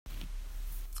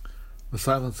The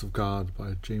Silence of God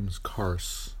by James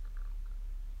Carse,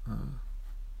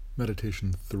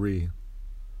 Meditation 3,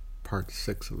 Part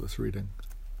 6 of this reading.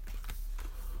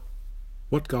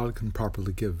 What God can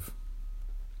properly give.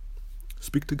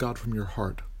 Speak to God from your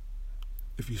heart.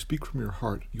 If you speak from your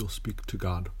heart, you'll speak to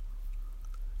God.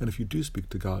 And if you do speak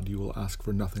to God, you will ask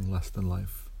for nothing less than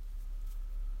life.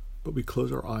 But we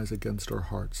close our eyes against our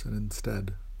hearts, and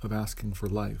instead of asking for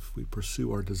life, we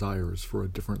pursue our desires for a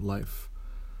different life,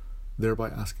 thereby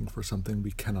asking for something we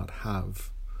cannot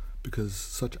have, because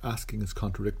such asking is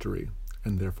contradictory,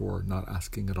 and therefore not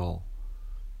asking at all.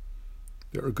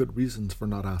 There are good reasons for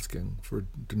not asking, for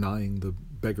denying the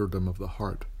beggardom of the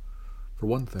heart. For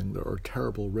one thing, there are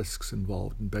terrible risks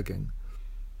involved in begging.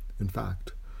 In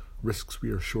fact, risks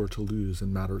we are sure to lose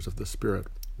in matters of the spirit,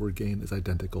 where gain is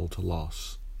identical to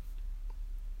loss.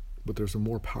 But there's a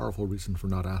more powerful reason for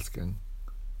not asking.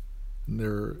 And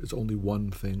there is only one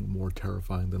thing more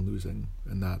terrifying than losing,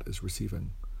 and that is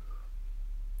receiving.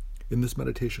 In this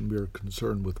meditation, we are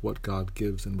concerned with what God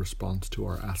gives in response to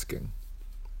our asking.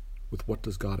 With what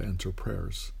does God answer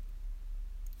prayers?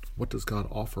 What does God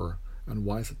offer, and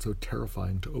why is it so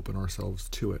terrifying to open ourselves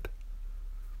to it?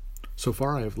 So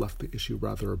far, I have left the issue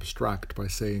rather abstract by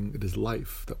saying it is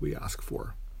life that we ask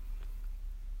for.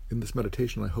 In this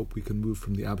meditation, I hope we can move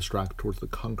from the abstract towards the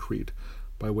concrete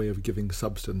by way of giving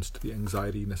substance to the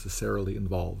anxiety necessarily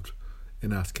involved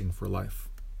in asking for life.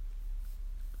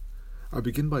 I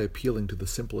begin by appealing to the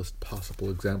simplest possible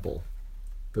example,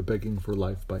 the begging for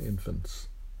life by infants.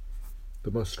 The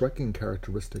most striking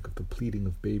characteristic of the pleading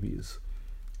of babies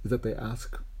is that they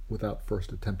ask without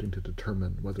first attempting to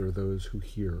determine whether those who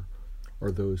hear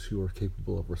are those who are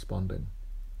capable of responding.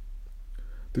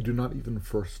 They do not even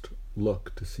first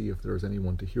look to see if there is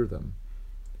anyone to hear them.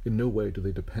 In no way do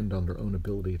they depend on their own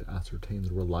ability to ascertain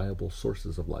the reliable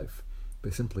sources of life.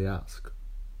 They simply ask.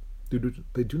 They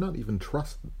do not even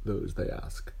trust those they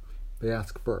ask. They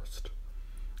ask first.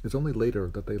 It's only later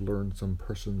that they learn some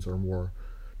persons are more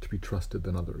to be trusted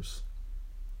than others.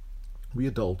 We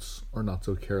adults are not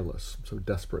so careless, so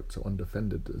desperate, so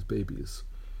undefended as babies.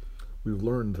 We've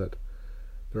learned that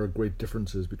there are great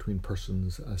differences between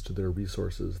persons as to their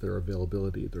resources, their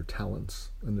availability, their talents,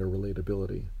 and their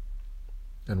relatability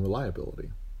and reliability.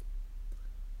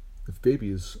 If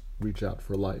babies reach out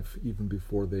for life even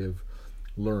before they have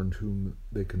learned whom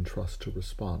they can trust to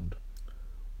respond,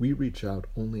 we reach out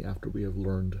only after we have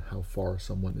learned how far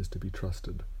someone is to be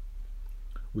trusted.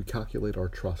 We calculate our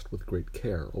trust with great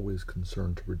care, always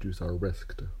concerned to reduce our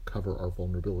risk, to cover our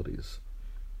vulnerabilities.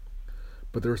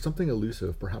 But there is something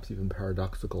elusive, perhaps even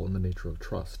paradoxical, in the nature of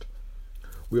trust.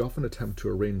 We often attempt to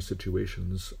arrange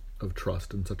situations of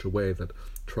trust in such a way that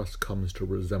trust comes to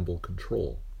resemble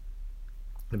control.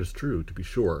 It is true, to be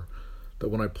sure, that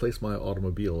when I place my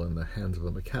automobile in the hands of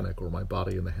a mechanic or my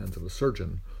body in the hands of a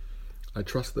surgeon, I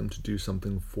trust them to do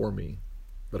something for me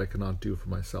that I cannot do for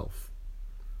myself.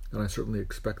 And I certainly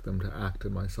expect them to act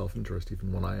in my self-interest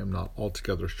even when I am not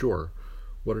altogether sure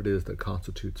what it is that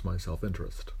constitutes my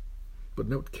self-interest. But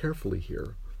note carefully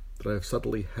here that I have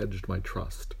subtly hedged my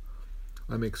trust.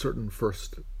 I make certain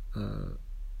first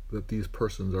that these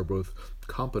persons are both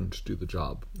competent to do the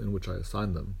job in which I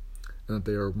assign them, and that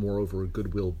they are moreover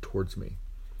good-willed towards me.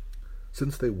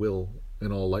 Since they will,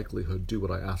 in all likelihood, do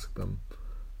what I ask them,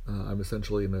 I'm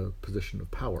essentially in a position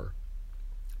of power,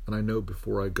 and I know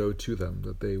before I go to them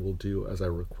that they will do as I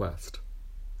request.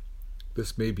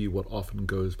 This may be what often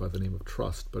goes by the name of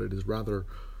trust, but it is rather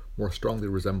more strongly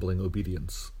resembling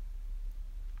obedience.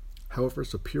 However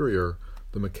superior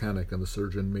the mechanic and the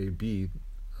surgeon may be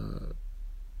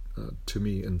to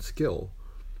me in skill,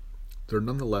 they're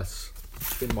nonetheless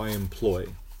in my employ,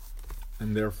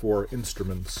 and therefore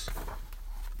instruments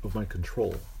of my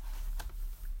control.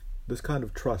 This kind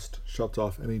of trust shuts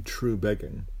off any true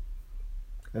begging,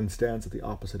 and stands at the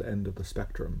opposite end of the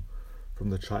spectrum from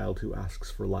the child who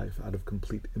asks for life out of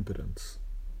complete impotence.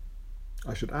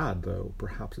 I should add, though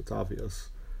perhaps it's obvious,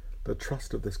 that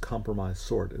trust of this compromised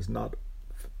sort is not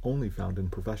only found in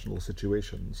professional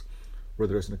situations where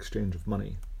there is an exchange of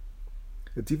money.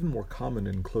 It's even more common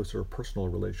in closer personal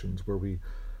relations where we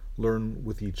learn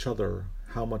with each other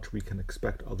how much we can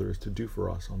expect others to do for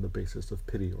us on the basis of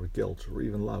pity or guilt or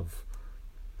even love.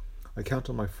 I count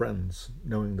on my friends,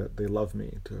 knowing that they love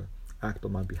me, to act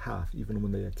on my behalf even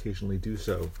when they occasionally do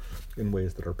so in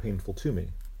ways that are painful to me.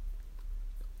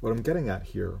 What I'm getting at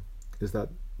here is that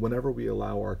whenever we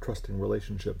allow our trusting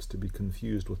relationships to be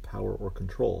confused with power or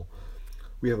control,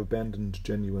 we have abandoned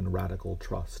genuine radical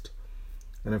trust,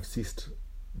 and have ceased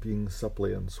being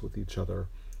suppliants with each other,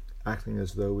 acting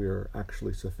as though we are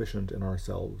actually sufficient in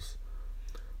ourselves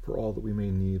for all that we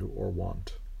may need or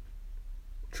want.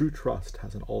 True trust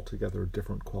has an altogether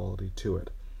different quality to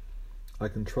it. I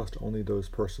can trust only those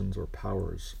persons or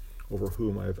powers over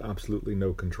whom I have absolutely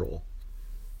no control.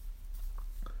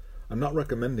 I'm not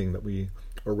recommending that we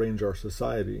arrange our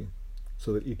society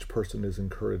so that each person is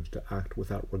encouraged to act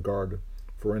without regard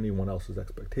for anyone else's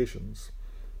expectations.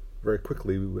 Very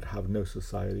quickly, we would have no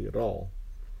society at all.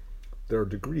 There are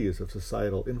degrees of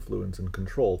societal influence and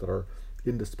control that are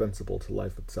indispensable to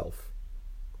life itself.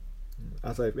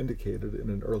 As I have indicated in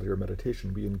an earlier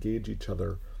meditation, we engage each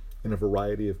other in a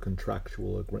variety of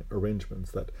contractual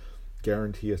arrangements that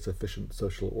guarantee a sufficient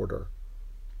social order,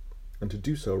 and to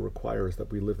do so requires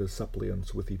that we live as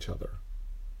suppliants with each other.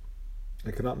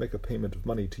 I cannot make a payment of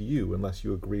money to you unless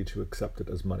you agree to accept it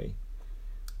as money,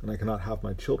 and I cannot have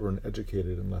my children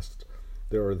educated unless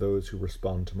there are those who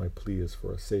respond to my pleas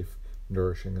for a safe,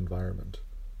 nourishing environment.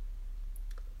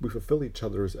 We fulfill each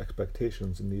other's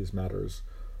expectations in these matters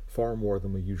far more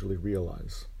than we usually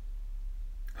realize.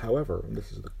 However, and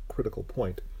this is the critical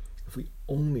point, if we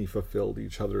only fulfilled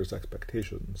each other's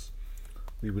expectations,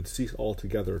 we would cease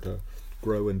altogether to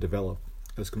grow and develop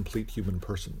as complete human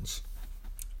persons.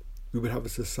 We would have a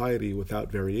society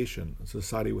without variation, a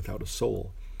society without a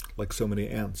soul, like so many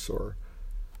ants or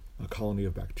a colony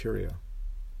of bacteria.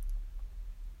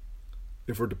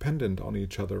 If we're dependent on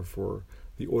each other for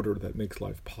the order that makes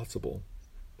life possible,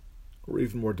 or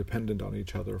even more dependent on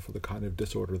each other for the kind of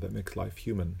disorder that makes life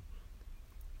human.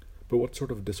 But what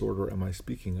sort of disorder am I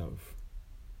speaking of?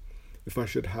 If I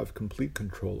should have complete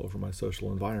control over my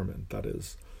social environment, that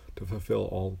is, to fulfill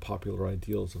all popular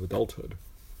ideals of adulthood,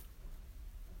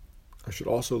 I should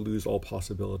also lose all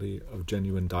possibility of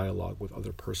genuine dialogue with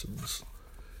other persons.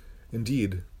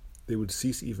 Indeed, they would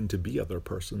cease even to be other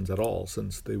persons at all,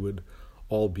 since they would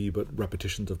all be but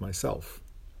repetitions of myself.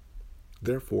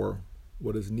 Therefore,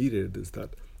 what is needed is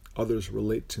that others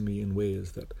relate to me in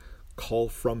ways that call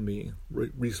from me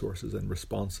resources and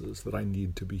responses that I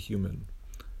need to be human,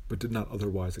 but did not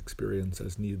otherwise experience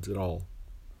as needs at all.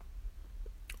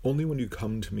 Only when you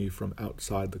come to me from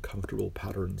outside the comfortable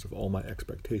patterns of all my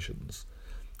expectations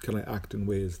can I act in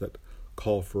ways that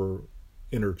call for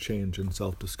inner change and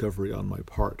self-discovery on my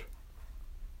part.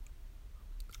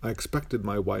 I expected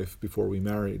my wife before we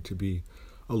married to be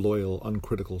a loyal,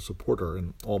 uncritical supporter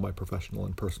in all my professional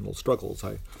and personal struggles.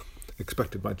 I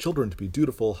expected my children to be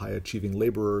dutiful, high-achieving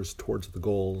laborers towards the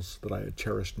goals that I had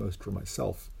cherished most for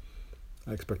myself.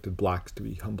 I expected blacks to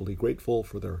be humbly grateful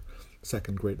for their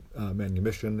second great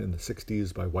manumission in the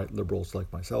 60s by white liberals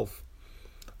like myself.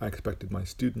 I expected my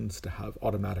students to have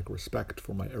automatic respect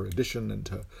for my erudition and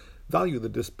to value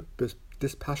the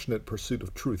dispassionate pursuit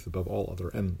of truth above all other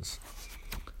ends.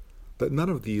 That none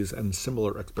of these and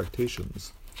similar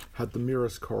expectations had the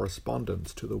merest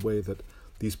correspondence to the way that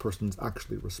these persons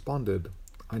actually responded,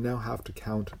 I now have to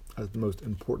count as the most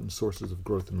important sources of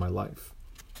growth in my life.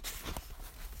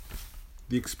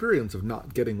 The experience of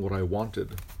not getting what I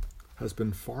wanted has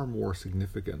been far more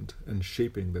significant and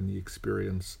shaping than the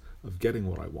experience of getting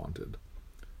what I wanted.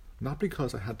 Not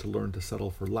because I had to learn to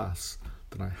settle for less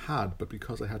than I had, but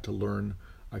because I had to learn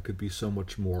I could be so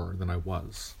much more than I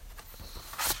was.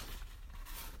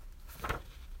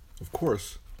 Of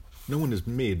course, no one is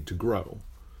made to grow.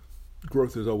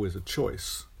 Growth is always a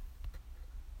choice.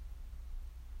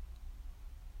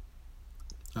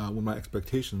 When my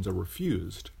expectations are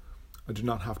refused, I do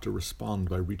not have to respond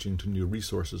by reaching to new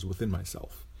resources within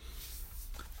myself.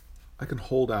 I can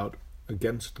hold out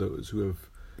against those who have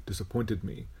disappointed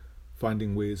me,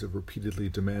 finding ways of repeatedly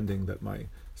demanding that my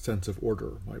sense of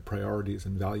order, my priorities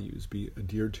and values be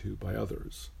adhered to by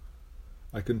others.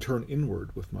 I can turn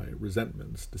inward with my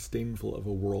resentments, disdainful of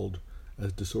a world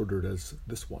as disordered as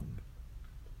this one.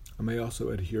 I may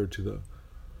also adhere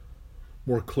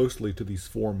more closely to these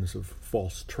forms of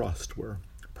false trust where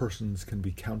persons can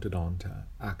be counted on to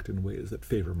act in ways that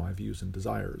favor my views and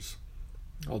desires.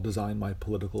 I'll design my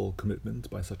political commitments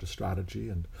by such a strategy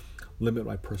and limit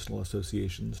my personal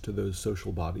associations to those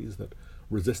social bodies that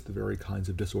resist the very kinds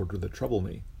of disorder that trouble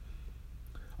me.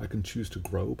 I can choose to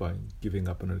grow by giving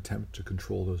up an attempt to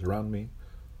control those around me,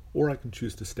 or I can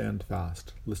choose to stand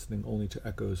fast, listening only to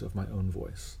echoes of my own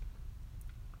voice.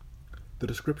 The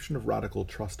description of radical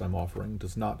trust I'm offering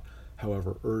does not,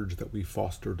 however, urge that we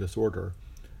foster disorder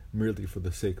merely for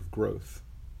the sake of growth.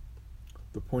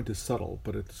 The point is subtle,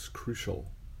 but it's crucial.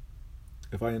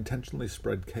 If I intentionally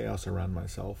spread chaos around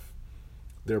myself,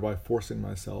 thereby forcing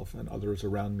myself and others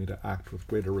around me to act with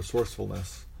greater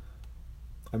resourcefulness,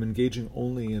 I'm engaging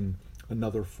only in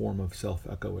another form of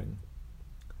self-echoing.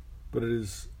 But it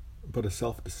is but a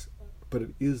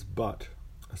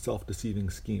self-deceiving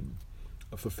scheme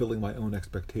of fulfilling my own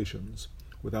expectations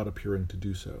without appearing to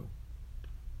do so.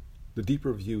 The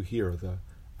deeper view here, the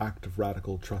act of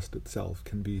radical trust itself,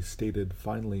 can be stated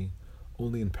finally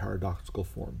only in paradoxical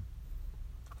form.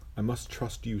 I must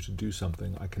trust you to do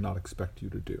something I cannot expect you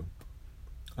to do.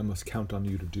 I must count on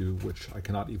you to do which I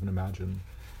cannot even imagine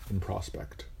in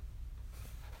prospect.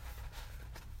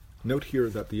 Note here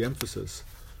that the emphasis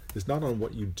is not on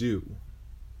what you do,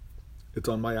 it's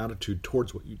on my attitude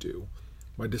towards what you do,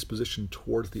 my disposition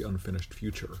towards the unfinished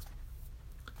future.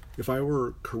 If I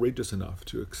were courageous enough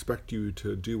to expect you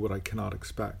to do what I cannot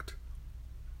expect,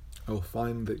 I will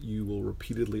find that you will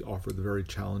repeatedly offer the very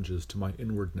challenges to my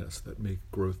inwardness that make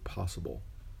growth possible.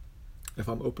 If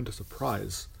I'm open to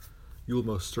surprise, you will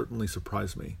most certainly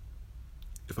surprise me.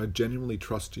 If I genuinely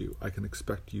trust you, I can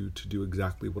expect you to do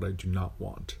exactly what I do not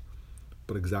want,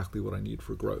 but exactly what I need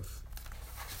for growth.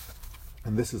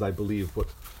 And this is, I believe,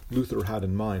 what Luther had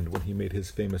in mind when he made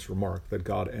his famous remark that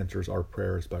God answers our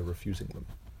prayers by refusing them.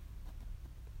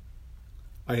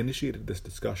 I initiated this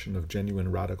discussion of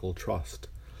genuine radical trust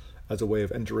as a way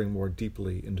of entering more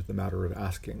deeply into the matter of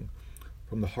asking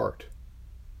from the heart.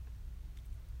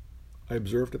 I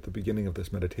observed at the beginning of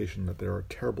this meditation that there are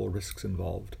terrible risks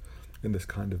involved in this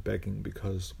kind of begging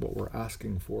because what we're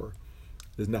asking for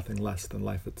is nothing less than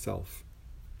life itself.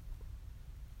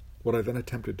 What I then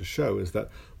attempted to show is that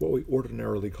what we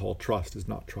ordinarily call trust is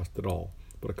not trust at all,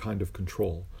 but a kind of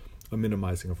control, a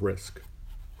minimizing of risk.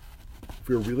 If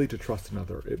we are really to trust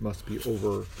another, it must be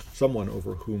over someone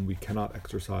over whom we cannot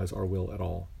exercise our will at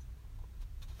all.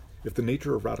 If the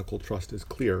nature of radical trust is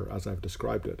clear, as I've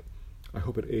described it, I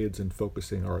hope it aids in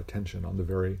focusing our attention on the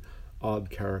very odd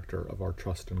character of our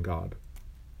trust in God.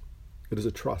 It is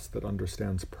a trust that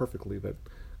understands perfectly that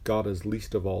God is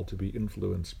least of all to be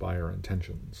influenced by our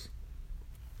intentions.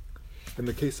 In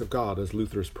the case of God, as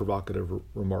Luther's provocative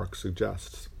remark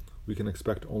suggests, we can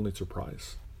expect only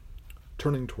surprise.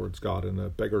 Turning towards God in the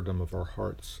beggardom of our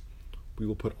hearts, we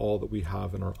will put all that we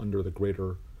have and are under the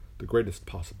greatest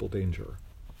possible danger.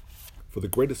 For the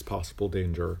greatest possible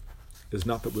danger is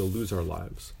not that we'll lose our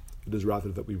lives, it is rather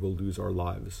that we will lose our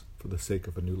lives for the sake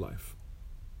of a new life.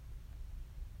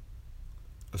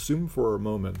 Assume for a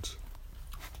moment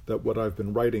that what I've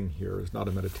been writing here is not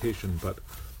a meditation, but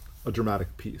a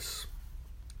dramatic piece.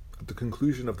 At the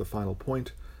conclusion of the final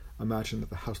point, imagine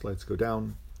that the house lights go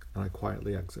down, and I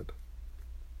quietly exit.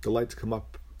 The lights come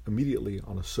up immediately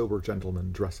on a sober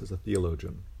gentleman dressed as a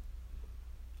theologian.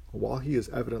 While he is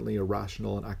evidently a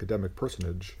rational and academic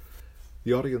personage,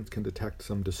 the audience can detect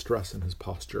some distress in his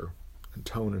posture and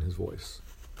tone in his voice.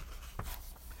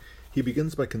 He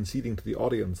begins by conceding to the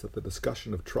audience that the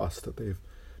discussion of trust that they've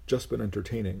just been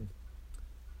entertaining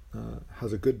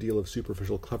has a good deal of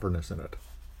superficial cleverness in it,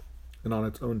 and on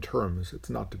its own terms it's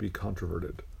not to be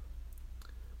controverted.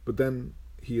 But then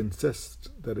he insists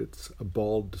that it's a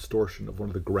bald distortion of one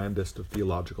of the grandest of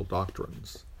theological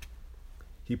doctrines.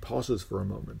 He pauses for a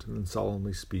moment and then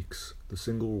solemnly speaks the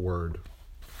single word,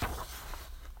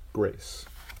 grace.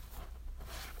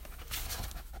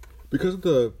 Because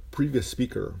the previous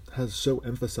speaker has so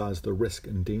emphasized the risk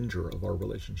and danger of our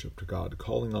relationship to God,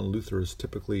 calling on Luther's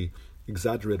typically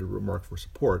exaggerated remark for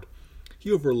support,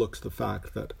 he overlooks the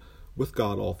fact that with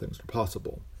God all things are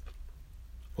possible.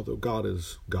 Although God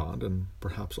is God and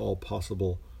perhaps all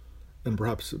possible, and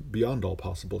perhaps beyond all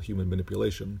possible human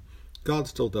manipulation, God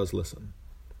still does listen.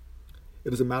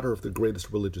 It is a matter of the greatest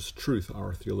religious truth,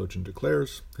 our theologian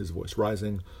declares, his voice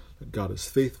rising, that God is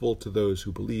faithful to those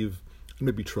who believe and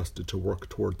may be trusted to work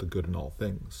toward the good in all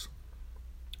things.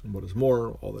 And what is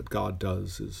more, all that God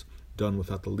does is done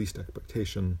without the least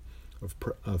expectation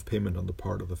of payment on the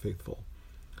part of the faithful.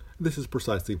 This is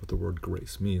precisely what the word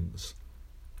grace means.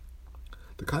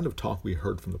 The kind of talk we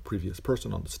heard from the previous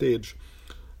person on the stage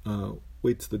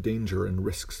weights the danger and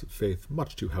risks of faith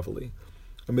much too heavily,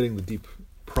 omitting the deep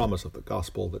promise of the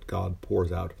gospel that God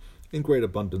pours out in great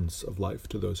abundance of life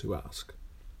to those who ask.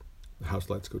 The house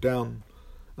lights go down,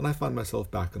 and I find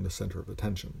myself back in the center of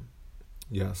attention.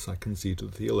 Yes, I concede to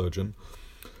the theologian.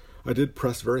 I did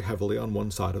press very heavily on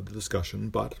one side of the discussion,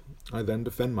 but I then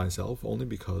defend myself only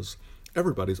because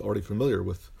everybody's already familiar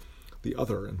with the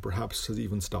other and perhaps has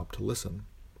even stopped to listen.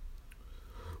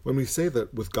 When we say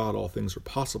that with God all things are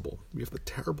possible, we have the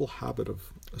terrible habit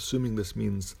of assuming this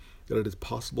means that it is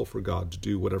possible for God to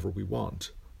do whatever we want.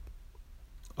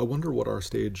 I wonder what our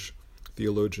stage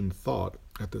theologian thought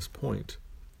at this point.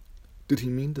 Did he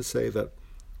mean to say that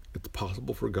it's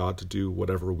possible for God to do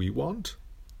whatever we want,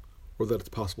 or that it's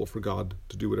possible for God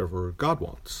to do whatever God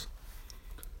wants?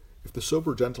 If the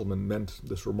sober gentleman meant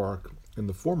this remark in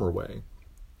the former way,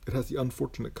 it has the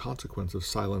unfortunate consequence of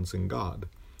silencing God,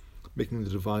 making the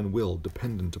divine will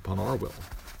dependent upon our will.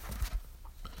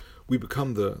 we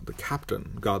become the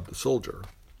captain, God the soldier.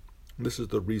 And this is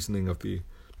the reasoning of the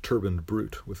turbaned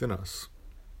brute within us.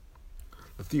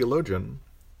 The theologian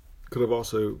could have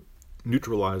also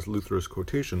neutralized Luther's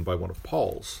quotation by one of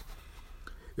Paul's.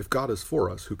 If God is for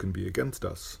us, who can be against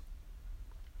us?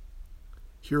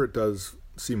 Here it does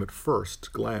seem at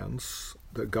first glance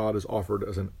that God is offered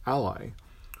as an ally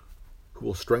who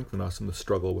will strengthen us in the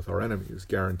struggle with our enemies,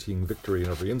 guaranteeing victory in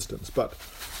every instance. But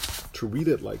to read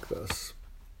it like this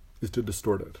is to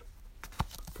distort it.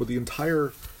 For the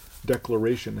entire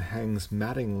declaration hangs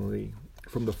maddeningly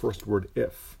from the first word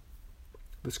if.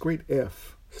 This great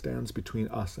if stands between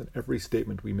us and every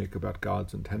statement we make about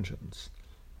God's intentions.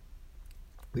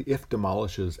 The if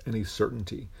demolishes any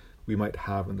certainty we might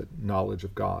have in the knowledge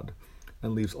of God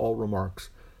and leaves all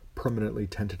remarks permanently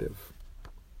tentative.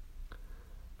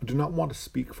 I do not want to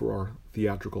speak for our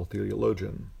theatrical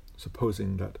theologian,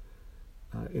 supposing that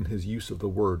in his use of the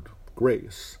word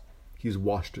grace, he's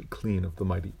washed it clean of the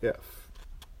mighty if.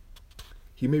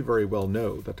 He may very well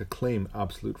know that to claim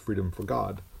absolute freedom for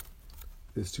God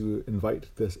is to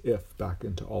invite this if back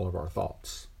into all of our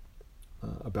thoughts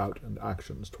about and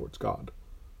actions towards God.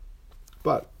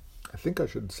 But I think I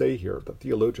should say here that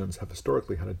theologians have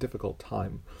historically had a difficult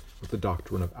time with the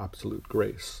doctrine of absolute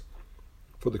grace,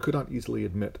 for they could not easily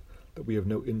admit that we have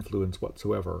no influence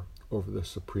whatsoever over this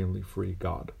supremely free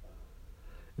God.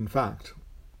 In fact,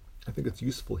 I think it's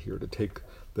useful here to take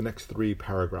the next 3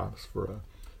 paragraphs for a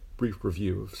brief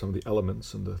review of some of the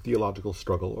elements in the theological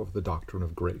struggle over the doctrine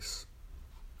of grace.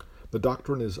 The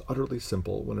doctrine is utterly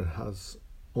simple when it has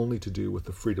only to do with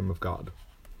the freedom of God.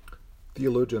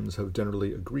 Theologians have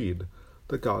generally agreed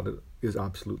that God is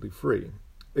absolutely free,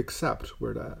 except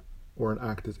where an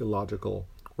act is illogical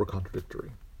or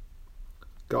contradictory.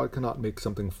 God cannot make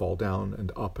something fall down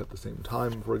and up at the same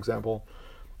time, for example,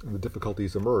 and the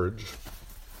difficulties emerge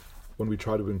when we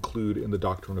try to include in the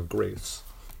doctrine of grace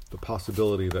the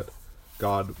possibility that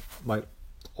God might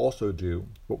also do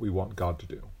what we want God to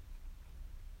do.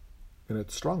 In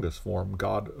its strongest form,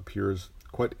 God appears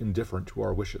quite indifferent to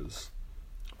our wishes.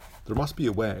 There must be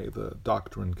a way the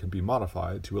doctrine can be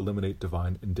modified to eliminate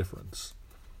divine indifference.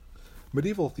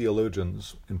 Medieval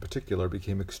theologians, in particular,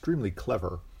 became extremely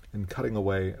clever in cutting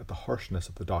away at the harshness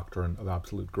of the doctrine of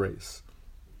absolute grace,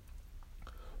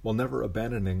 while never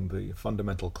abandoning the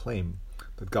fundamental claim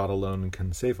that God alone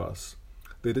can save us.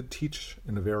 They did teach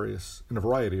in a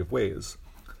variety of ways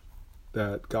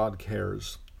that God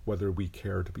cares whether we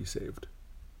care to be saved.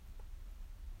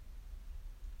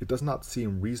 It does not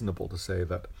seem reasonable to say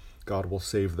that God will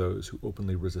save those who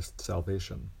openly resist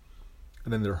salvation,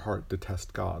 and in their heart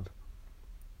detest God.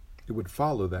 It would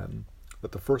follow, then,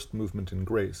 that the first movement in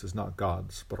grace is not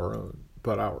God's,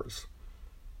 but ours.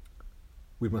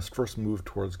 We must first move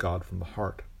towards God from the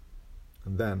heart,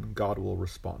 and then God will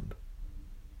respond.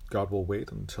 God will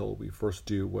wait until we first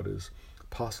do what is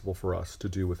possible for us to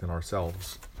do within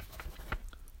ourselves.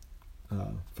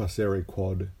 Facere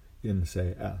quod in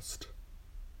se est.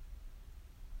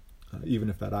 Even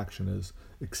if that action is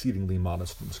exceedingly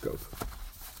modest in scope.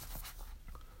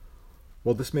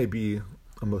 While this may be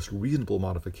a most reasonable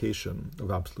modification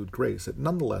of absolute grace, it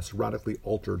nonetheless radically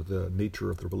altered the nature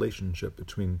of the relationship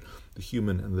between the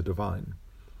human and the divine.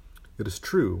 It is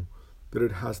true that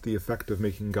it has the effect of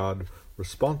making God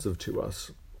responsive to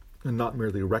us, and not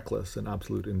merely reckless in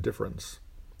absolute indifference.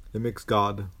 It makes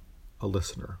God a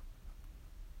listener.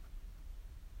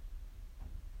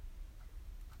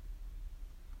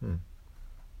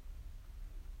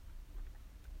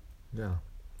 Yeah,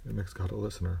 it makes God a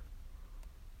listener.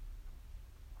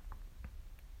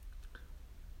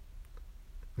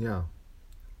 Yeah,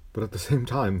 but at the same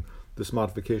time, this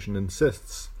modification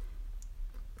insists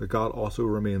that God also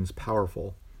remains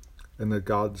powerful, and that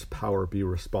God's power be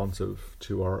responsive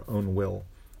to our own will,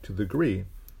 to the degree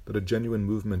that a genuine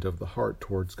movement of the heart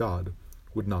towards God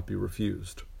would not be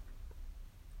refused.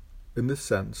 In this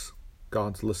sense,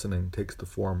 God's listening takes the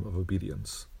form of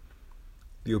obedience.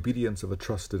 The obedience of a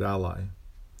trusted ally.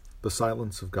 The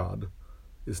silence of God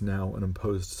is now an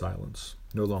imposed silence,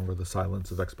 no longer the silence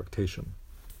of expectation.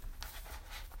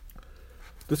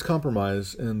 This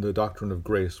compromise in the doctrine of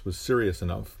grace was serious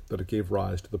enough that it gave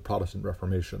rise to the Protestant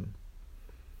Reformation.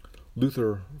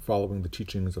 Luther, following the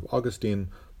teachings of Augustine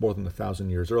more than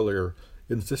 1,000 years earlier,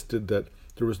 insisted that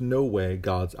there was no way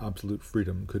God's absolute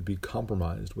freedom could be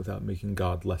compromised without making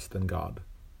God less than God.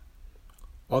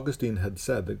 Augustine had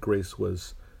said that grace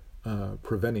was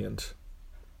prevenient,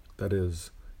 that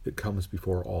is, it comes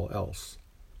before all else.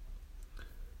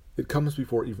 It comes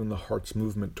before even the heart's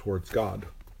movement towards God.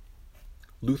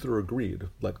 Luther agreed,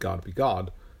 let God be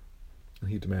God, and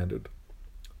he demanded.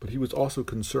 But he was also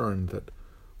concerned that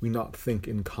we not think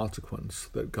in consequence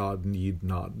that God need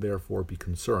not therefore be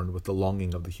concerned with the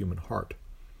longing of the human heart.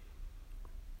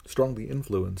 Strongly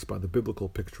influenced by the biblical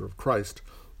picture of Christ,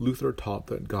 Luther taught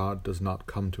that God does not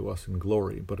come to us in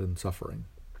glory, but in suffering.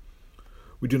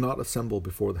 We do not assemble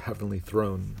before the heavenly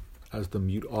throne as the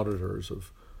mute auditors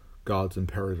of God's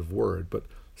imperative word, but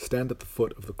stand at the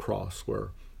foot of the cross where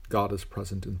God is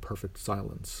present in perfect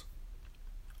silence.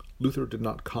 Luther did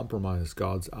not compromise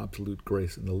God's absolute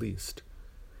grace in the least.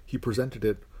 He presented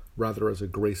it rather as a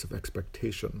grace of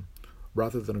expectation,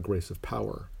 rather than a grace of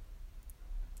power.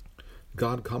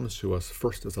 God comes to us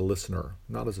first as a listener,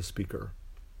 not as a speaker.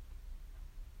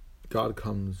 God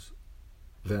comes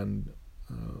then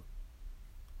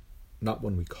not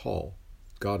when we call.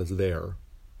 God is there,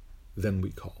 then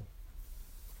we call.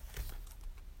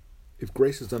 If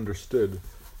grace is understood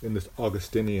in this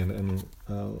Augustinian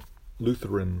and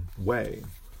Lutheran way,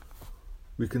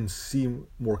 we can see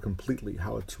more completely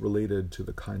how it's related to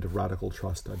the kind of radical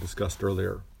trust I discussed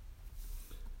earlier.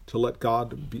 To let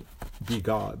God be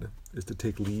God is to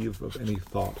take leave of any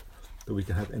thought that we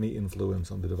can have any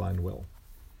influence on the divine will.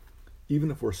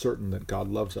 Even if we're certain that God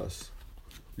loves us,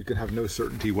 we can have no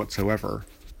certainty whatsoever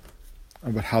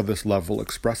about how this love will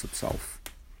express itself,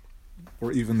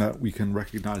 or even that we can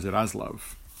recognize it as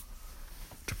love.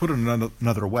 To put it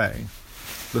another way,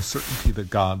 the certainty that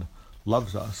God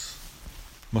loves us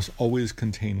must always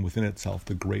contain within itself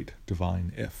the great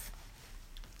divine if.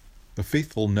 The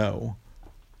faithful know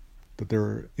that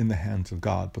they're in the hands of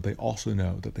God, but they also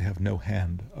know that they have no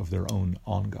hand of their own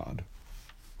on God.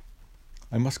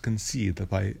 I must concede that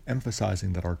by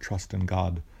emphasizing that our trust in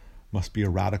God must be a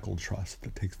radical trust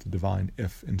that takes the divine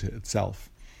if into itself,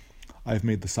 I have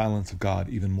made the silence of God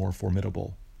even more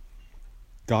formidable.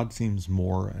 God seems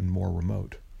more and more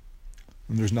remote,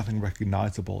 and there's nothing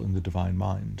recognizable in the divine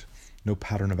mind, no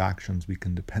pattern of actions we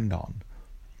can depend on.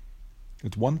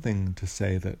 It's one thing to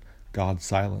say that God's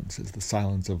silence is the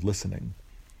silence of listening,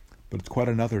 but it's quite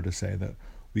another to say that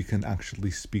we can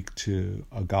actually speak to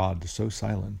a God so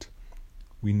silent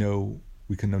we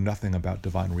can know nothing about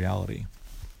divine reality,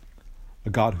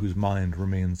 a God whose mind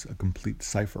remains a complete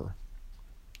cipher.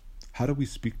 How do we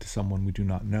speak to someone we do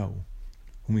not know,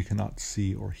 whom we cannot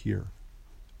see or hear,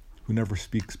 who never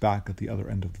speaks back at the other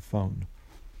end of the phone?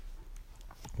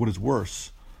 What is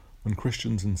worse, when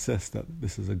Christians insist that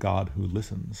this is a God who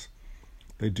listens,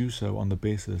 they do so on the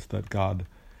basis that God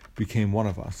became one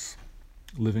of us,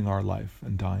 living our life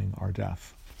and dying our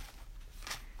death.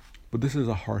 But this is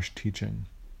a harsh teaching.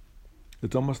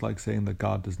 It's almost like saying that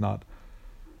God does not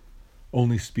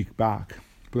only speak back,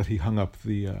 but that he hung up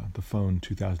the phone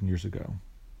 2,000 years ago.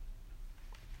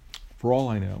 For all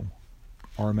I know,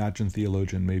 our imagined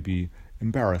theologian may be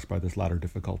embarrassed by this latter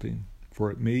difficulty,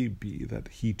 for it may be that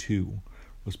he too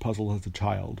was puzzled as a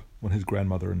child when his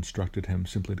grandmother instructed him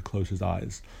simply to close his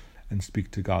eyes and speak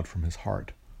to God from his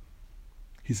heart.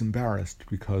 He's embarrassed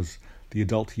because the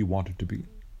adult he wanted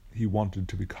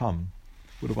to become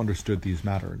would have understood these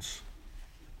matters.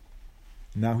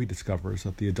 Now he discovers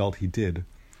that the adult he did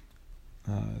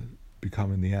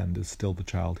become in the end is still the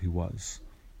child he was.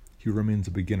 He remains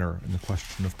a beginner in the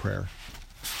question of prayer.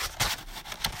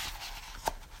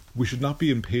 We should not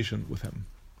be impatient with him,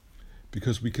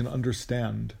 because we can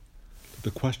understand that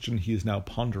the question he is now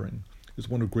pondering is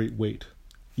one of great weight,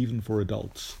 even for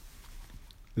adults.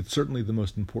 It's certainly the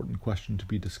most important question to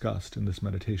be discussed in this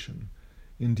meditation,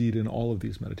 indeed in all of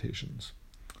these meditations.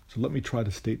 So let me try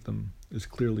to state them as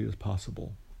clearly as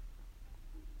possible.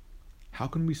 How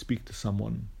can we speak to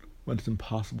someone when it's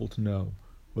impossible to know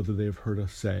whether they have heard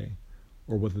us say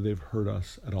or whether they've heard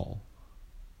us at all?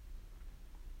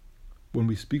 When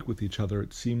we speak with each other,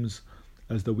 it seems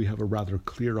as though we have a rather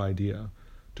clear idea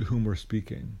to whom we're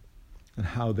speaking and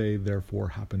how they therefore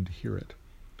happen to hear it.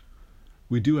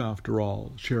 We do, after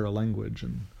all, share a language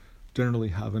and generally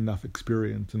have enough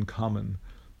experience in common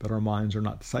that our minds are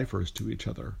not ciphers to each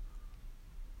other.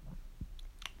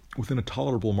 Within a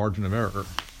tolerable margin of error,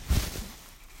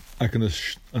 I can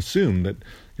assume that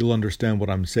you'll understand what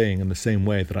I'm saying in the same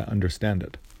way that I understand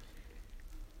it.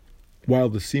 While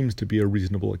this seems to be a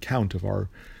reasonable account of our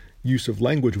use of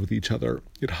language with each other,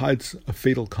 it hides a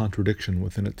fatal contradiction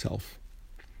within itself.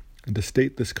 And to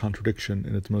state this contradiction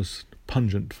in its most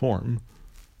pungent form,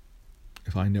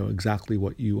 if I know exactly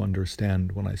what you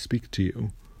understand when I speak to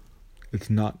you, it's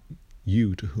not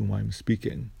you to whom I'm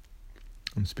speaking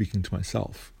to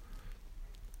myself.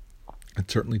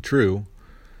 It's certainly true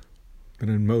that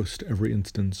in most every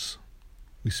instance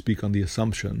we speak on the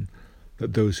assumption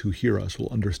that those who hear us will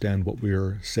understand what we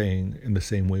are saying in the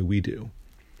same way we do.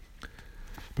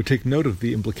 But take note of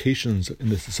the implications in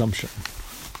this assumption.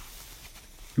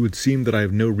 It would seem that I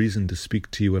have no reason to speak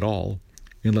to you at all,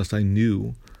 unless I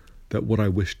knew that what I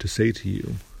wish to say to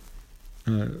you,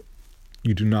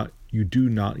 you do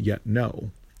not yet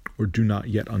know, or do not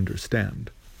yet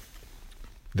understand.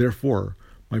 Therefore,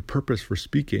 my purpose for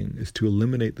speaking is to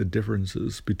eliminate the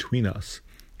differences between us,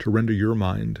 to render your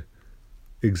mind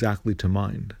exactly to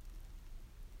mine,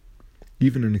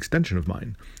 even an extension of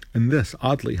mine, and this,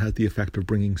 oddly, has the effect of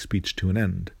bringing speech to an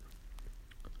end.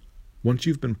 Once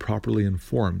you've been properly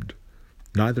informed,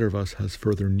 neither of us has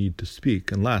further need to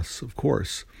speak, unless, of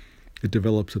course, it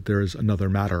develops that there is another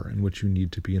matter in which you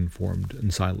need to be informed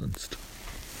and silenced.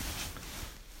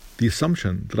 The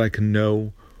assumption that I can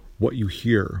know what you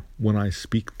hear when I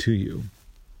speak to you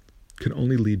can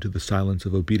only lead to the silence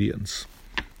of obedience.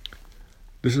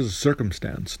 This is a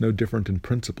circumstance no different in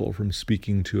principle from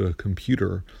speaking to a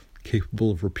computer capable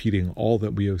of repeating all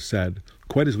that we have said,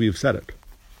 quite as we have said it.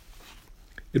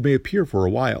 It may appear for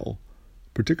a while,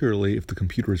 particularly if the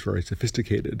computer is very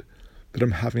sophisticated, that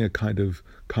I'm having a kind of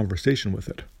conversation with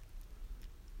it.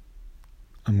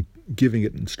 I'm giving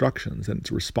it instructions, and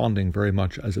it's responding very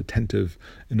much as attentive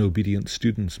and obedient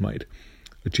students might,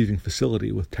 achieving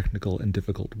facility with technical and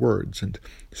difficult words, and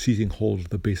seizing hold of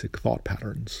the basic thought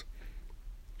patterns.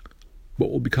 What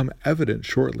will become evident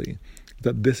shortly is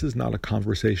that this is not a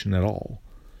conversation at all,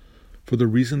 for the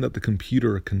reason that the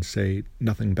computer can say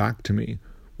nothing back to me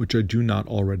which I do not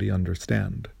already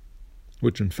understand,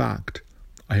 which in fact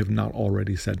I have not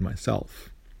already said myself.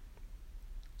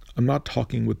 I'm not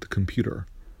talking with the computer,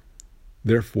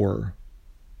 but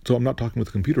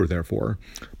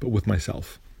with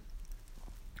myself.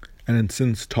 And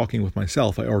since talking with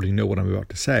myself, I already know what I'm about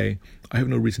to say, I have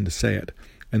no reason to say it,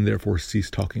 and therefore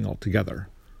cease talking altogether.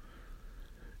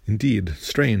 Indeed,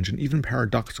 strange and even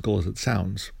paradoxical as it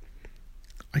sounds,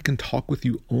 I can talk with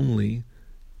you only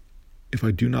if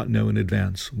I do not know in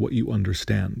advance what you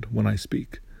understand when I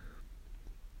speak.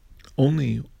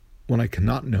 Only when I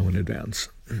cannot know in advance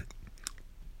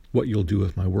what you'll do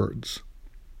with my words.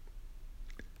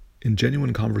 In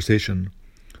genuine conversation,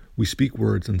 we speak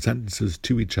words and sentences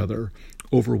to each other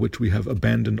over which we have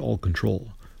abandoned all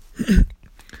control.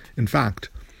 In fact,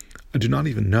 I do not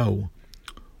even know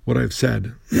what I have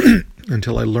said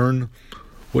until I learn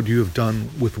what you have done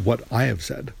with what I have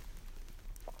said.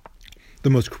 The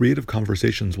most creative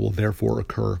conversations will therefore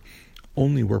occur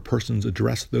only where persons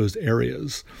address those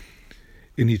areas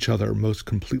in each other most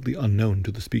completely unknown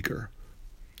to the speaker.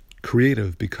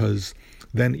 Creative because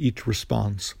then each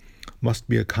response must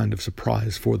be a kind of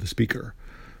surprise for the speaker,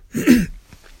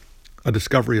 a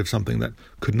discovery of something that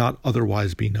could not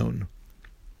otherwise be known.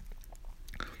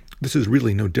 This is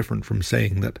really no different from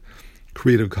saying that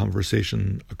creative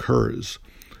conversation occurs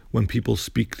when people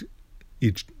speak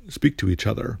to each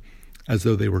other as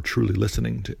though they were truly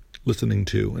listening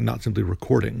to and not simply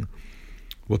recording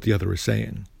what the other is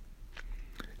saying.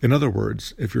 In other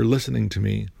words, if you're listening to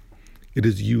me, it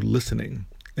is you listening,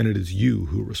 and it is you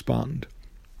who respond.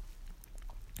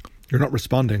 You're not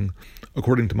responding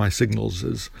according to my signals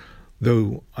as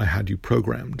though I had you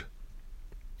programmed.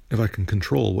 If I can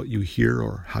control what you hear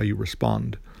or how you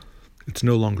respond, it's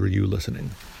no longer you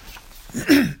listening.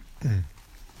 The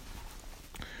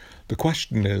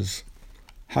question is,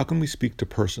 how can we speak to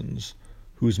persons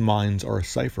whose minds are a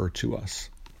cipher to us?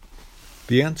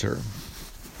 The answer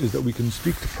is that we can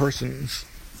speak to persons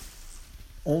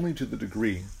only to the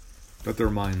degree that their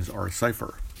minds are a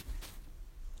cipher.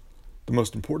 The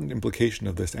most important implication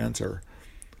of this answer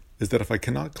is that if I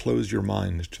cannot close your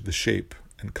mind to the shape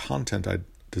and content I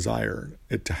desire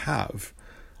it to have,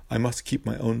 I must keep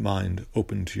my own mind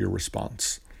open to your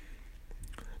response.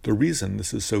 The reason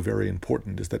this is so very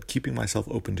important is that keeping myself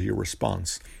open to your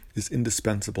response is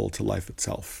indispensable to life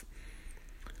itself.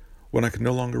 When I can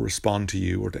no longer respond to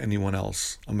you or to anyone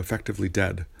else, I'm effectively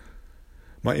dead.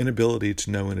 My inability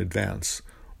to know in advance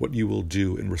what you will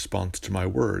do in response to my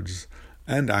words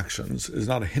and actions is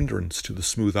not a hindrance to the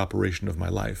smooth operation of my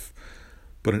life,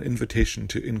 but an invitation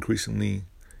to increasingly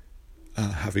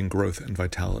having growth and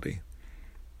vitality.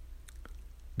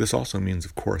 This also means,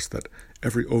 of course, that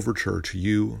every overture to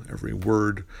you, every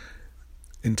word,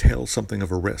 entails something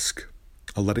of a risk,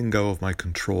 a letting go of my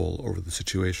control over the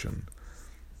situation.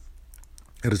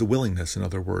 It is a willingness, in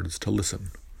other words, to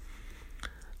listen.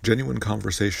 Genuine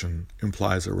conversation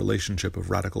implies a relationship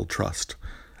of radical trust,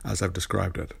 as I've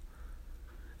described it.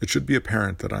 It should be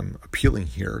apparent that I'm appealing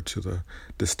here to the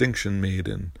distinction made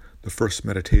in the first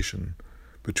meditation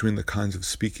between the kinds of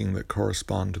speaking that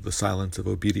correspond to the silence of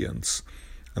obedience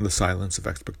and the silence of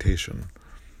expectation.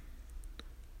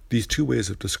 These two ways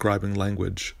of describing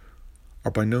language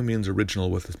are by no means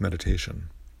original with this meditation.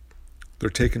 They're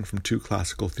taken from two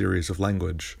classical theories of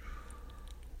language,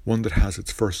 one that has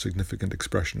its first significant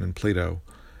expression in Plato,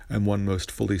 and one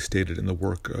most fully stated in the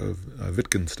work of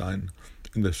Wittgenstein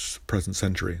in this present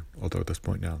century, although at this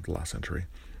point now, the last century.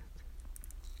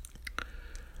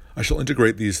 I shall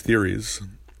integrate these theories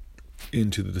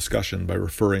into the discussion by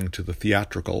referring to the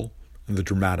theatrical and the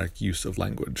dramatic use of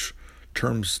language,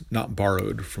 terms not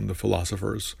borrowed from the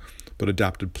philosophers, but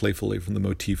adapted playfully from the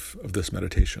motif of this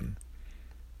meditation.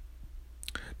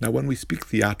 Now, when we speak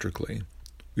theatrically,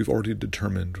 we've already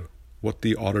determined what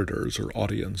the auditors or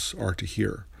audience are to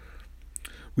hear.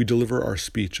 We deliver our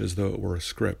speech as though it were a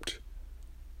script.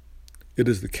 It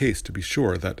is the case, to be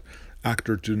sure, that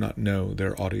actors do not know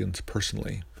their audience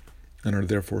personally, and are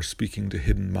therefore speaking to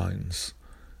hidden minds.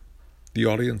 The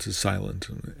audience is silent,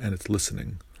 and it's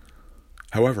listening.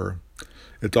 However,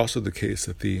 it's also the case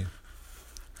that the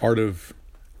art of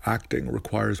acting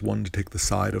requires one to take the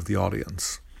side of the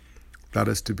audience. That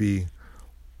is to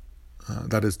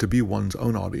be one's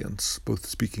own audience, both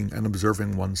speaking and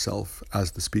observing oneself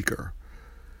as the speaker.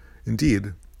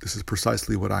 Indeed, this is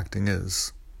precisely what acting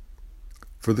is.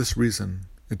 For this reason,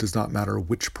 it does not matter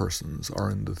which persons are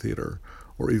in the theater,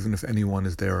 or even if anyone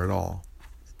is there at all.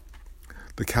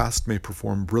 The cast may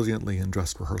perform brilliantly in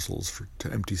dress rehearsals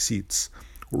to empty seats,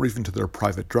 or even to their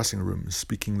private dressing rooms,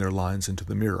 speaking their lines into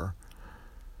the mirror.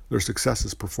 Their success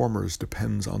as performers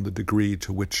depends on the degree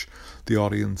to which the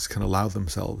audience can allow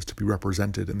themselves to be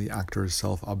represented in the actor's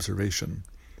self-observation,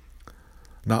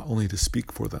 not only to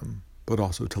speak for them, but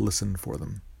also to listen for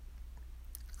them.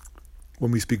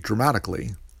 When we speak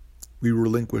dramatically, we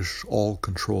relinquish all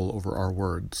control over our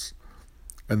words,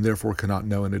 and therefore cannot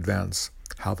know in advance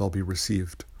how they'll be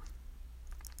received.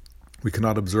 We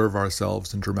cannot observe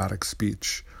ourselves in dramatic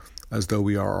speech as though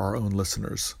we are our own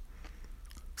listeners,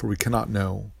 for we cannot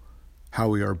know how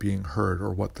we are being heard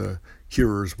or what the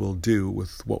hearers will do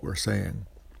with what we're saying.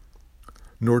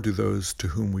 Nor do those to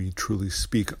whom we truly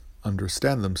speak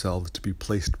understand themselves to be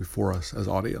placed before us as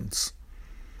audience.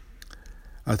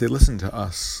 As they listen to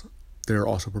us, they are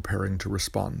also preparing to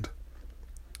respond.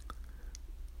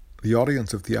 The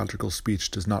audience of theatrical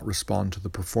speech does not respond to the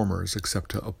performers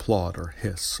except to applaud or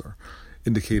hiss, or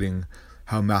indicating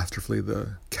how masterfully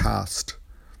the cast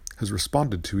has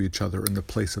responded to each other in the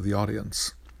place of the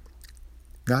audience.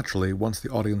 Naturally, once the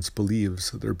audience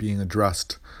believes that they're being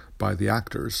addressed by the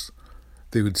actors,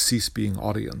 they would cease being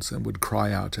audience and would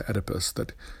cry out to Oedipus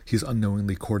that he's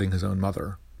unknowingly courting his own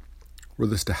mother. Were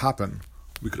this to happen,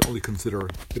 we could only consider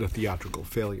it a theatrical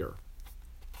failure.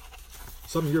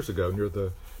 Some years ago, near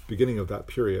the beginning of that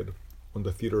period, when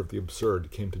the theater of the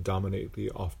absurd came to dominate the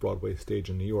off-Broadway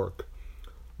stage in New York,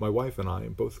 my wife and I,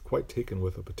 both quite taken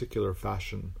with a particular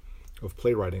fashion of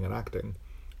playwriting and acting,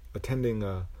 attending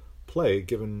a play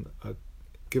given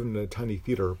in a tiny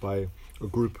theater by a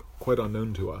group quite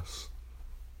unknown to us.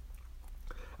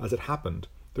 As it happened,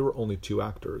 there were only two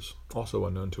actors, also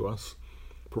unknown to us,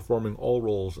 performing all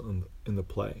roles in the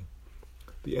play.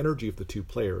 The energy of the two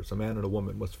players, a man and a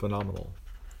woman, was phenomenal.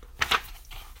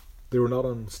 They were not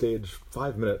on stage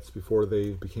 5 minutes before they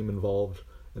became involved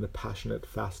in a passionate,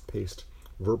 fast-paced,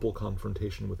 verbal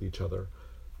confrontation with each other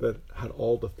that had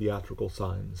all the theatrical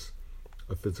signs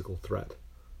of physical threat.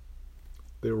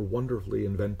 They were wonderfully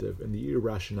inventive in the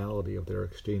irrationality of their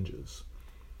exchanges.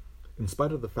 In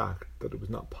spite of the fact that it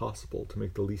was not possible to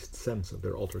make the least sense of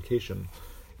their altercation,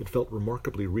 it felt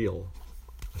remarkably real.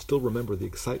 I still remember the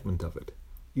excitement of it,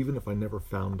 even if I never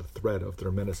found the thread of their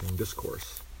menacing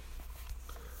discourse.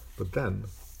 But then,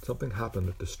 something happened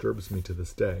that disturbs me to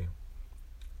this day.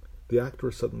 The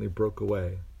actor suddenly broke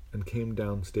away and came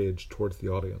down stage towards the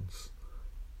audience,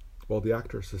 while the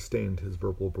actor sustained his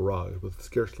verbal barrage with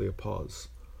scarcely a pause.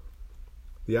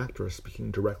 The actress, speaking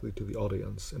directly to the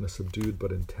audience in a subdued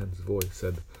but intense voice,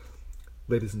 said,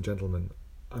 "Ladies and gentlemen,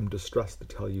 I'm distressed to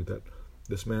tell you that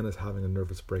this man is having a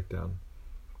nervous breakdown.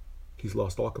 He's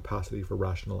lost all capacity for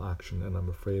rational action, and I'm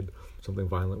afraid something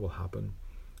violent will happen,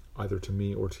 either to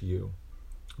me or to you.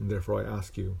 And therefore I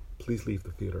ask you, please leave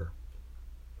the theater."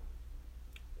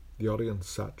 The audience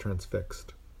sat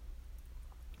transfixed.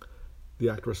 The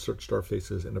actress searched our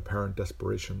faces in apparent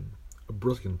desperation. A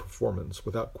brilliant performance,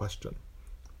 without question.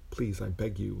 "Please, I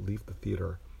beg you, leave the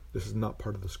theater. This is not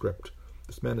part of the script.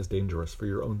 This man is dangerous. For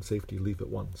your own safety, leave at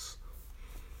once."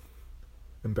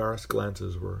 Embarrassed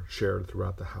glances were shared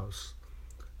throughout the house,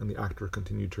 and the actor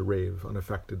continued to rave,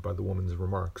 unaffected by the woman's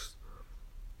remarks.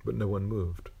 But no one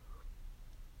moved.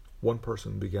 One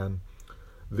person began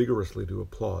vigorously to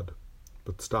applaud,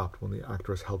 but stopped when the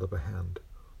actress held up a hand.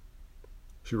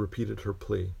 She repeated her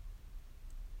plea.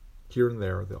 Here and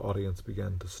there, the audience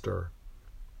began to stir.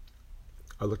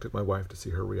 I looked at my wife to see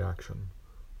her reaction,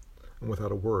 and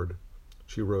without a word,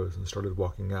 she rose and started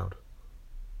walking out.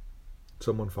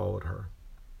 Someone followed her.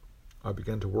 I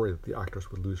began to worry that the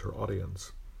actress would lose her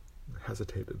audience. I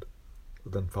hesitated,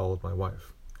 but then followed my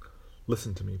wife.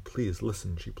 "Listen to me, please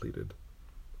listen," she pleaded.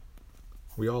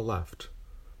 We all left,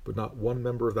 but not one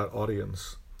member of that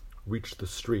audience reached the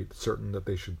street certain that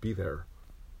they should be there.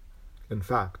 In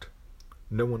fact,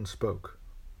 no one spoke.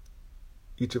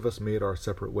 Each of us made our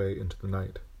separate way into the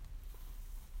night.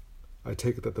 I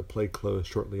take it that the play closed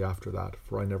shortly after that,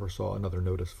 for I never saw another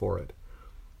notice for it,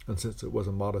 and since it was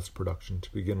a modest production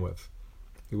to begin with,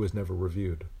 it was never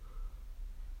reviewed.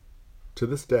 To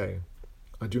this day,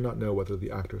 I do not know whether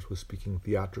the actress was speaking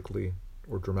theatrically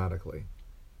or dramatically.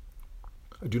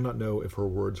 I do not know if her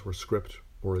words were script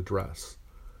or address.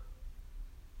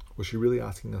 Was she really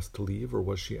asking us to leave, or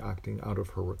was she acting out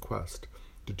of her request?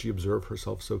 Did she observe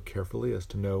herself so carefully as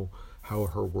to know how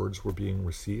her words were being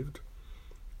received?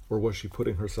 Or was she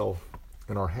putting herself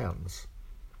in our hands?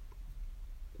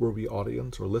 Were we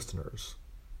audience or listeners?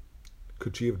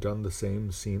 Could she have done the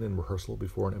same scene in rehearsal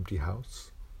before an empty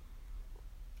house?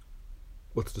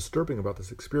 What's disturbing about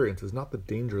this experience is not the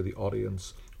danger the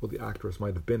audience or the actress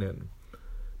might have been in,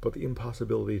 but the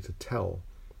impossibility to tell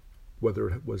whether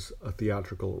it was a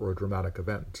theatrical or a dramatic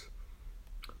event.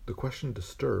 The question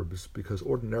disturbs because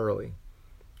ordinarily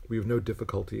we have no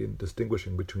difficulty in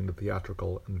distinguishing between the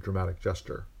theatrical and the dramatic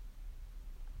gesture.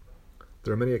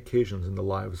 There are many occasions in the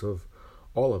lives of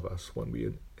all of us when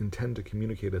we intend to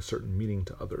communicate a certain meaning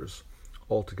to others,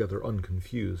 altogether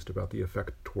unconfused about the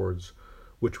effect towards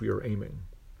which we are aiming.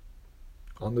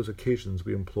 On those occasions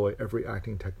we employ every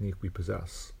acting technique we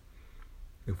possess.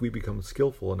 If we become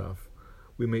skillful enough,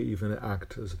 we may even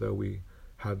act as though we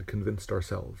had convinced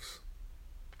ourselves.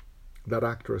 That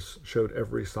actress showed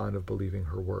every sign of believing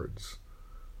her words.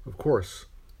 Of course,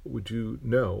 what we do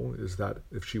know is that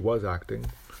if she was acting,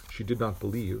 she did not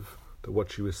believe that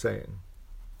what she was saying.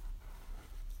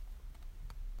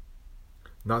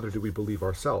 Neither do we believe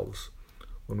ourselves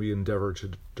when we endeavor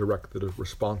to direct the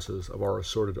responses of our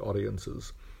assorted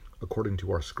audiences according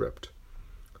to our script.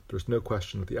 There's no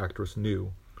question that the actress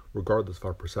knew, regardless of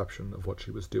our perception of what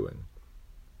she was doing.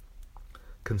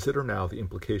 Consider now the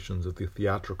implications of the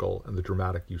theatrical and the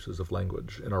dramatic uses of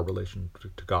language in our relation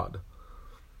to God.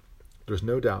 There's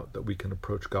no doubt that we can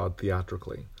approach God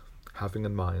theatrically, having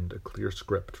in mind a clear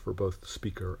script for both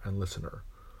speaker and listener.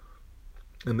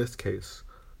 In this case,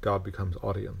 God becomes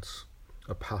audience,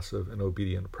 a passive and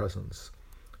obedient presence,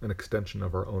 an extension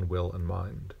of our own will and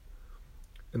mind.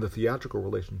 In the theatrical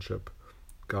relationship,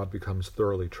 God becomes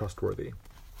thoroughly trustworthy,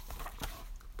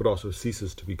 but also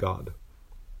ceases to be God.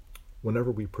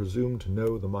 Whenever we presume to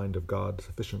know the mind of God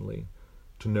sufficiently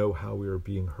to know how we are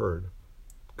being heard,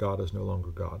 God is no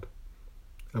longer God,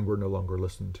 and we're no longer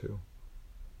listened to.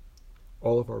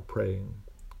 All of our praying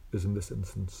is in this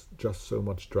instance just so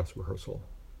much dress rehearsal.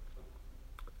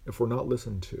 If we're not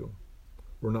listened to,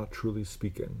 we're not truly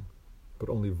speaking, but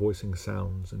only voicing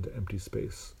sounds into empty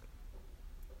space.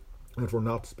 And if we're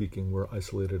not speaking, we're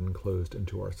isolated and closed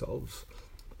into ourselves,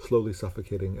 slowly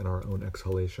suffocating in our own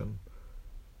exhalation.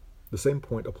 The same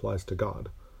point applies to God.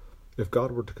 If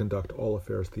God were to conduct all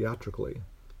affairs theatrically,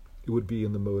 it would be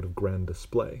in the mode of grand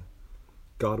display.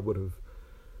 God would have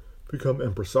become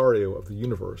impresario of the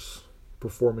universe,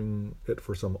 performing it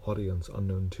for some audience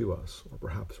unknown to us, or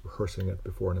perhaps rehearsing it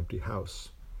before an empty house.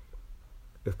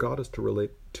 If God is to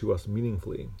relate to us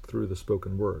meaningfully through the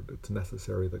spoken word, it's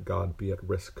necessary that God be at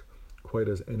risk, quite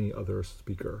as any other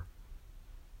speaker.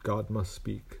 God must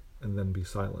speak and then be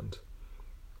silent,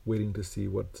 waiting to see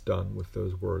what's done with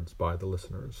those words by the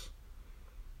listeners.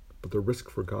 But the risk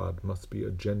for God must be a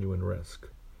genuine risk.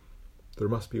 There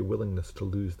must be a willingness to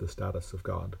lose the status of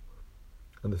God,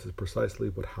 and this is precisely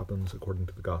what happens according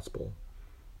to the gospel.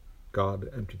 God,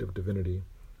 emptied of divinity,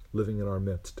 living in our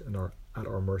midst and at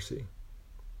our mercy.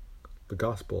 The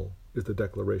gospel is the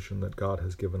declaration that God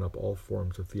has given up all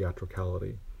forms of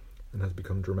theatricality and has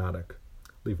become dramatic,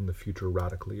 leaving the future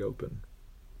radically open.